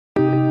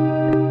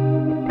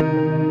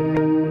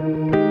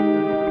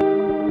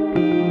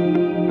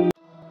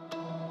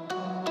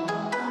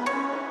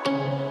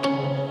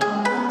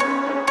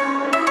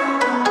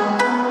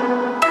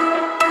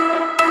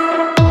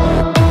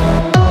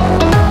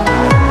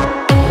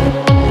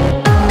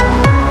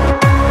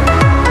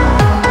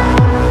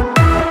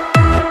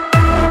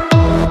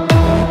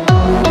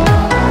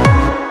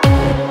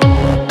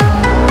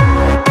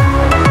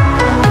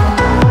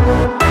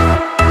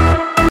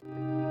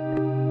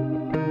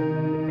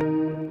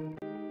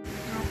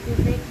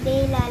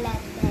birthday, Lola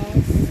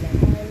Tess.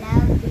 I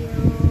love you.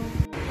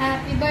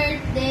 Happy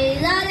birthday,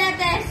 Lola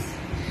Tess.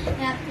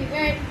 Happy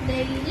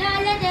birthday,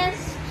 Lola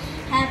Tess.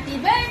 Happy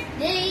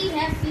birthday,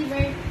 happy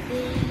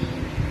birthday.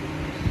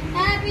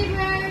 Happy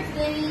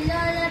birthday,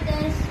 Lola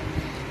Tess.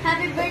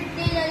 Happy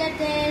birthday, Lola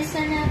Tess.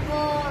 Sana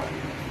po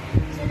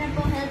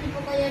healthy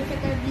po kayo at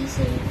saka be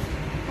safe.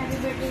 Happy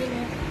birthday,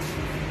 Lola.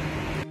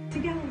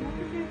 Sige,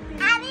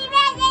 happy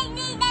birthday. Happy birthday,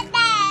 Tita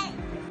Tess.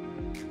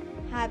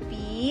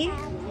 Happy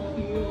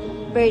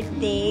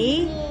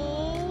birthday,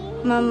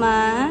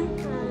 Mama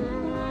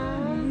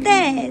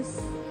Tess.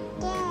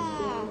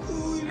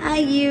 Are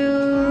you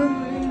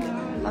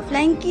a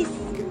flying kiss?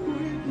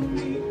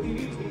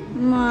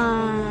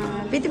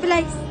 Beautiful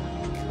eyes.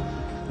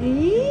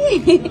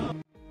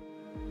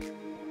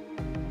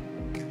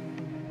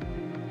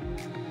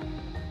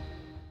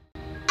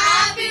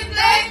 Happy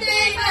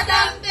birthday,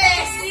 Madam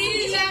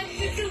Tessie!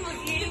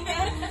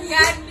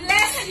 God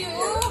bless you!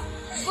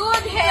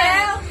 Good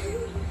health!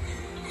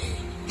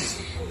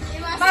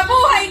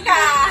 Mabuhay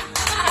ka!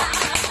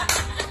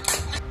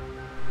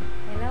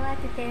 Hello,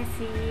 Ate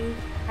Tessie.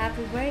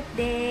 Happy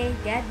birthday.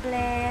 God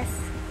bless.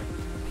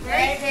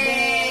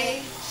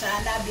 Birthday!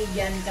 Sana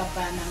bigyan ka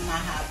pa ng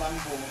mahabang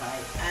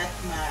buhay at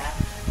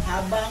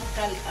mahabang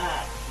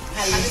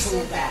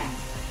kalusugan.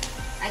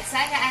 At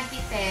sana,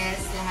 Auntie Tess,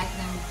 lahat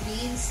ng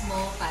dreams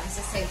mo para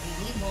sa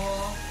sarili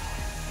mo,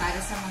 para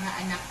sa mga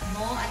anak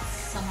mo at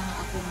sa mga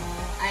apo mo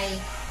ay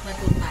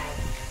matupad.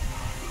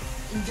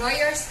 Enjoy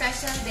your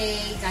special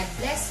day. God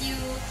bless you.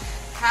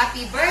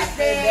 Happy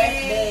birthday!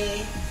 Happy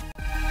birthday!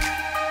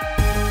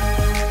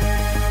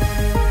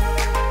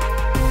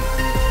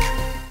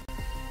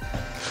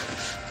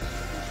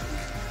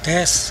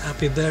 Tess,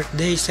 happy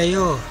birthday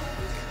sa'yo.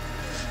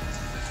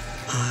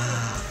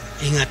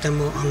 Ingatan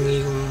mo ang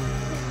iyong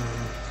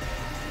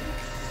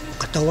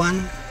katawan.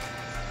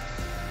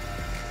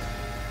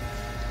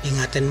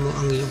 Ingatan mo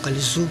ang iyong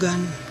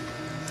kalusugan.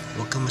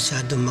 Huwag ka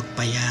masyadong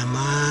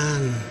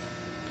magpayaman.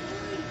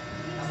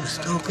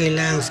 Basta okay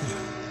lang.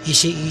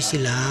 Easy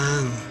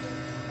lang.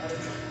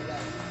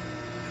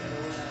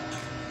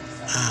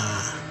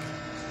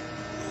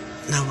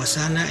 Nawa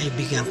sana ay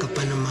bigyan ka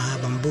pa ng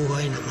mahabang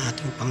buhay ng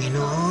ating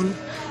Panginoon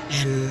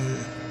and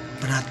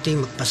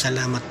parating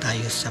magpasalamat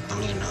tayo sa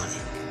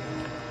Panginoon.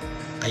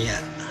 Kaya,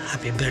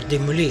 happy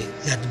birthday muli.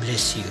 God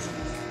bless you.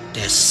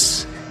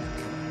 Tess.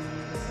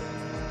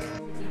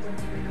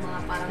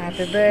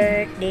 Happy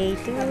birthday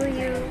to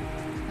you.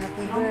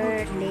 Happy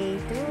birthday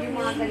to you. Yung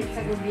mga galit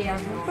sa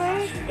gobyerno.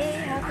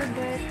 Birthday, happy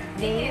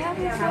birthday,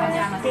 happy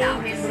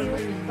birthday to you.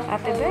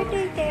 Happy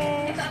birthday,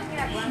 Tess.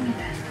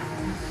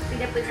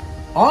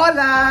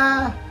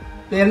 Hola,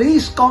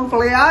 feliz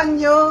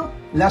cumpleaños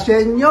la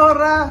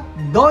señora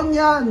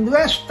Doña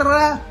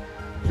Nuestra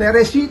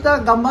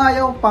Teresita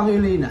Gamayo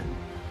Pangilinan.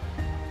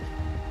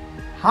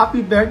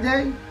 Happy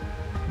birthday.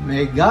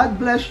 May God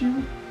bless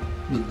you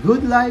with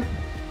good life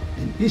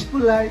and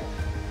peaceful life.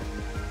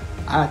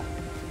 At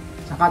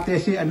saka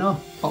Tessie,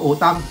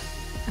 pautang.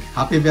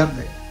 Happy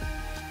birthday.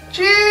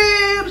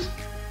 Cheers!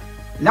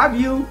 Love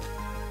you.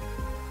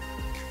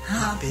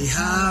 Happy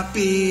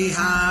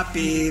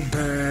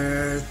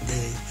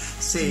birthday.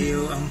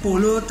 Sa'yo ang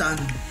pulutan,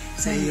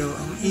 sa'yo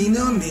ang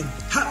inumin.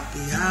 Happy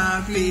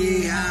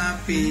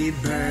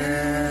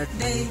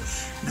birthday.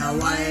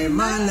 Naway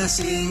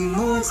malasing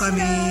mo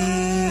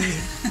kami.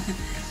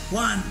 1,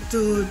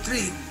 2,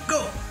 3,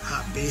 go!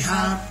 Happy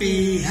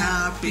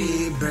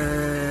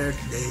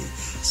birthday.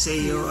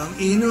 Sa'yo ang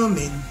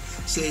inumin,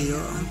 sa'yo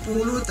ang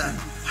pulutan.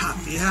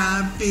 Happy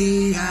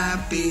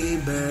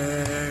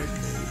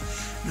birthday.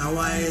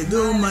 Naway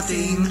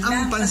dumating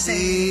ang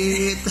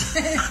pansit.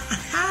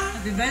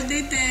 Happy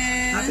birthday,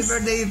 Tess! Happy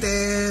birthday,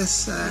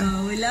 Tess!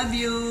 We love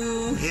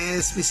you!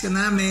 Yes, miss ka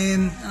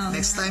namin.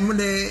 Next time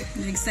ulit.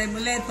 Next time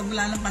ulit, pag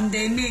wala ng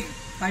pandemic,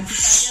 party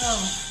tayo!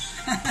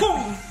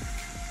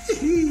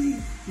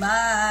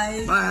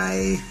 Bye!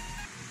 Bye!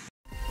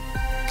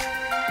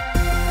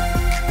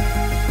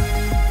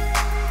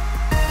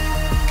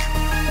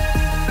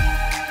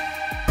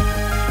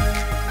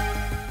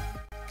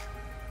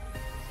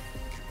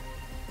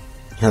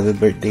 Happy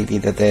birthday,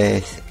 Tita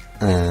Tess.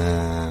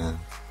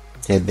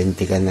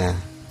 70 ka na.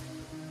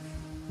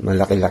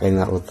 Malaki-laki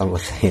na utang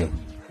ko sa'yo.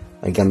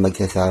 Huwag kang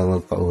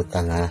magsasawa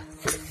magpautang, ha.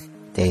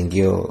 Thank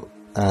you.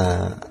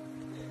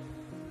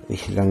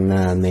 Wish lang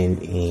namin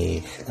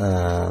is,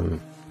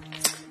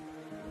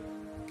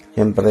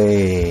 siyempre,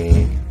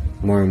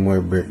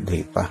 more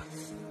birthday pa.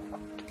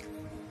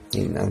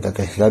 Yun ang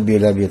Tates. Love you,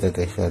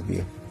 Tates. Love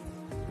you.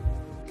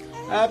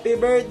 Happy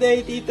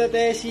birthday, Tita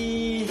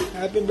Tessie!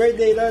 Happy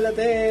birthday, Lola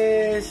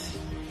Tess!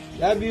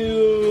 Love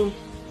you!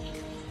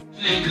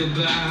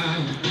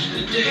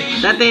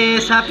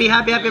 Tates, happy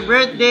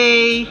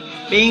birthday!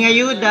 Paying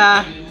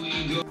ayuda!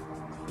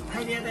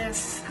 Hi,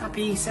 Tess!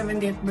 Happy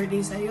 70th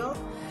birthday sa'yo.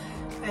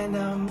 And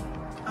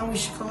ang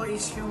wish ko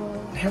is yung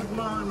health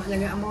mo,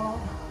 malaga mo,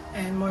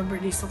 and more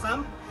birthdays to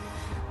come.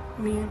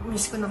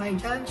 Miss ko na kayo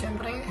dyan,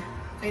 syempre.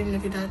 Kayo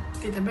nila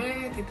Tita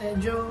Be, Tita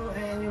Jo,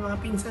 and yung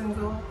mga pinsan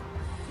ko.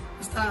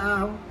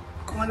 Basta,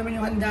 kung ano man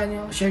yung handa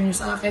nyo, share nyo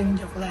sa akin.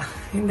 Joke lang.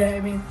 Hindi,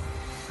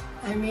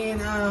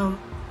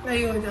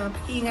 ayun,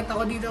 pag-iingat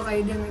ako dito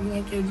kayo dyan,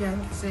 mag-ingat kayo dyan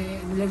kasi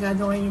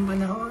delikado kayo yung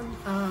panahon.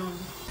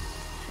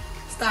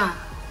 Basta,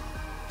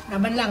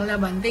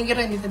 laban. Thank you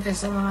rin, Tita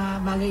Tess, sa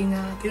mga bagay na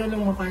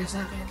tinulong mo para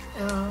sa akin.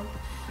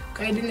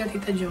 Kayo din na,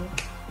 Tita Jo.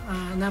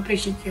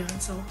 Na-appreciate yun.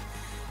 So,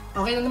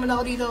 okay lang naman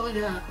ako dito,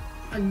 kaya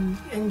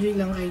mag-enjoy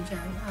lang kayo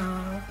dyan.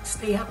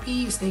 Stay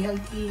happy, stay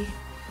healthy,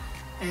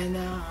 and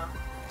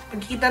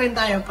magkikita rin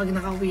tayo pag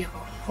nakauwi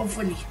ako.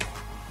 Hopefully.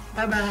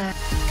 Bye-bye!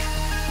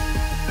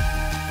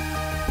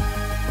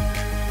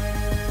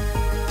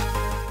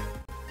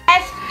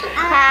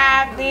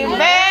 Happy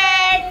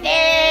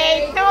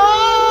birthday to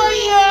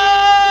you!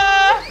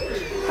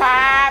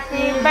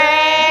 Happy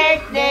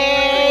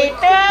birthday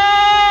to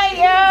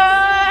you!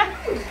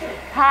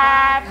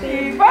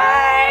 Happy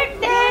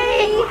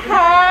birthday!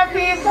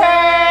 Happy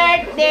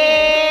birthday!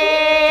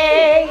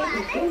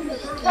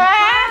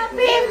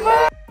 Happy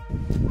birthday!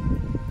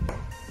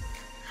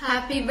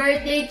 Happy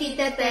birthday,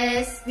 Tita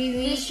Tess. We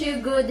wish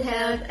you good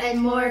health and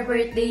more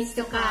birthdays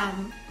to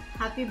come.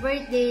 Happy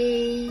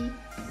birthday!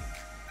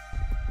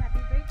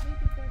 Happy birthday,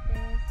 Tita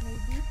Tess. May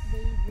this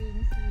day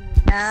brings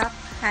you love,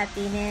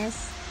 happiness,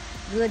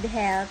 good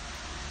health,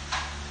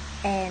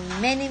 and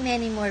many,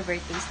 many more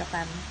birthdays to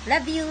come.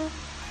 Love you!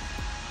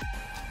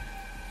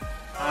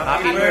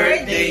 Happy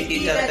birthday,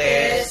 Tita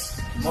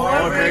Tess.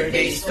 More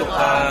birthdays to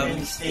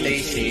come.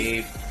 Stay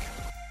safe.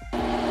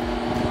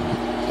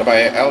 To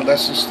my elder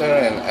sister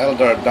and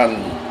elder than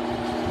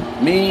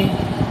me,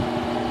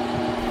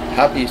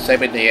 happy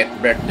 78th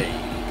birthday.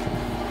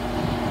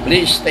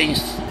 Please stay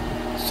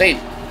safe,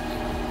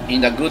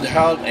 in a good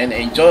health, and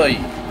enjoy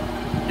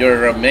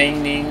your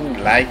remaining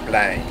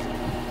lifeline.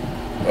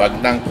 Huwag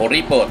nang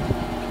kuripot.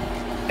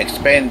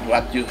 Expend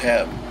what you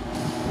have.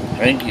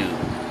 Thank you.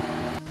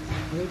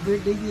 Happy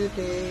birthday, Tita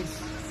Tess.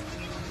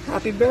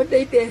 Happy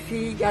birthday,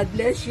 Tessie. God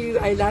bless you.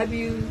 I love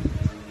you.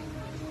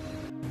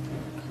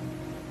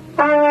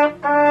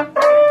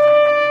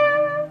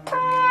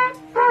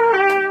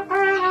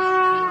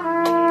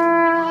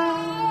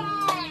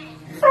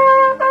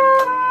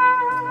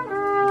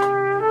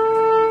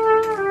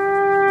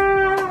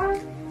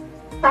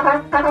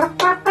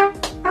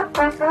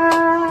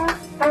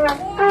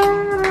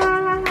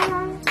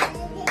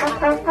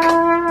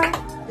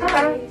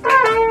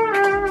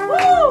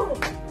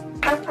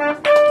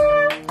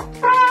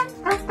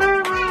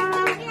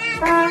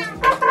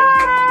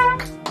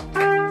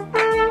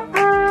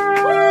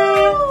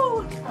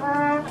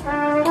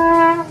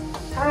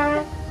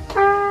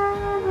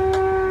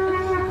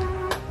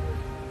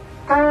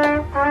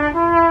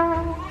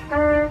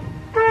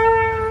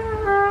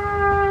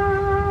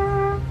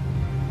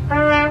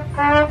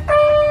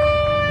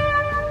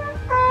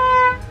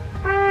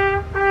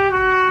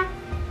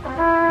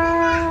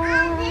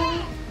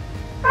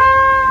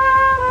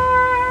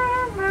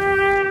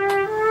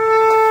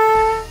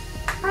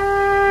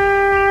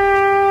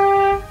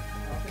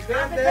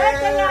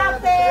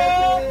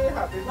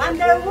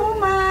 Wonder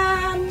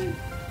Woman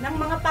ng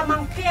mga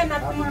pamangkin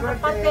at mga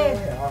kapatid.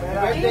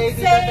 Happy birthday,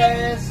 Tita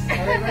Tess.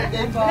 Happy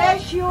birthday po.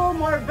 Bless you.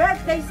 More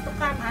birthdays to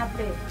come,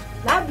 ate.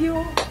 Love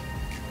you.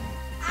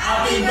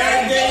 Happy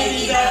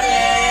birthday, Tita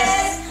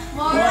Tess.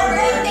 More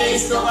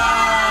birthdays to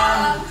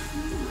come.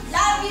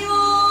 Love you!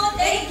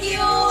 Thank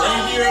you!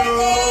 Thank you.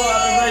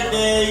 Happy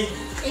birthday.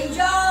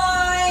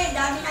 Enjoy!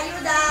 Daming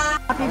ayuda!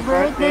 Happy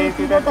birthday,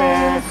 Tita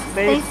Tess.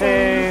 Stay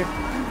safe.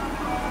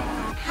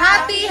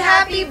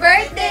 Happy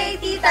birthday,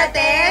 Tita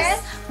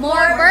Tess!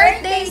 More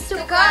birthdays to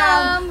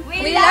come!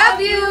 We love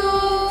you!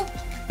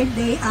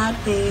 Birthday,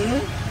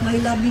 ate. My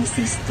loving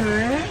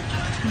sister.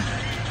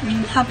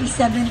 Happy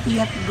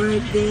 70th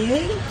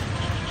birthday.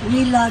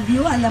 We love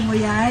you. Alam mo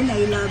yan.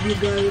 I love you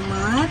very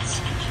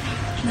much.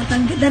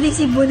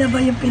 Naresibo na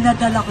ba yung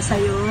pinadala ko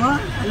sa'yo?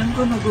 Alam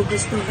ko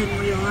magugustuhan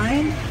mo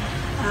yun.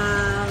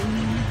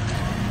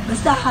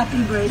 Basta happy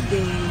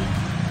birthday.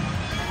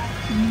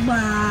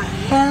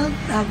 Health,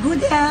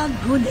 good health,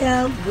 good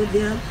health, good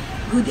health,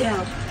 good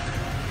health.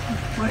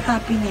 More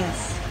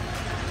happiness.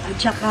 At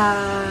saka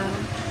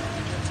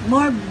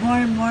more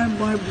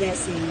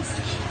blessings.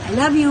 I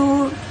love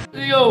you.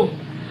 Yo,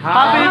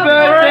 happy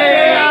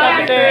birthday,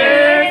 Tita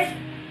Tess.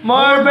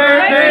 More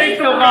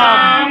birthdays to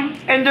come.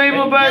 Enjoy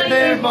mo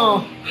birthday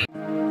mo.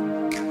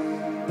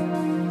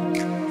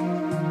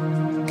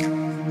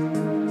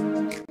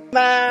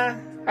 Ma,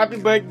 happy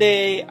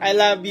birthday. I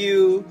love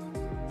you.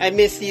 I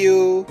miss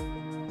you.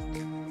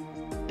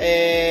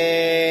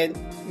 And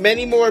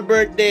many more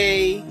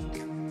birthday.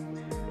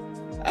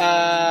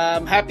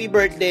 Happy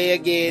birthday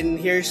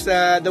again. Here's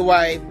the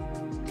wife.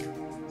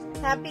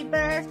 Happy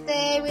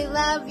birthday! We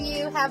love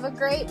you. Have a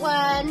great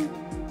one.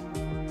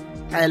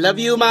 I love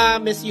you, Ma.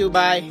 Miss you.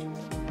 Bye.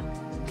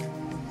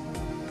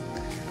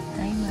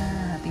 Hi, Ma.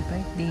 Happy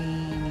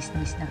birthday. Miss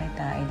na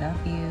kita. I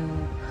love you.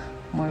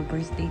 More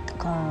birthday to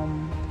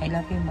come. I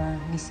love you, Ma.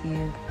 Miss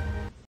you.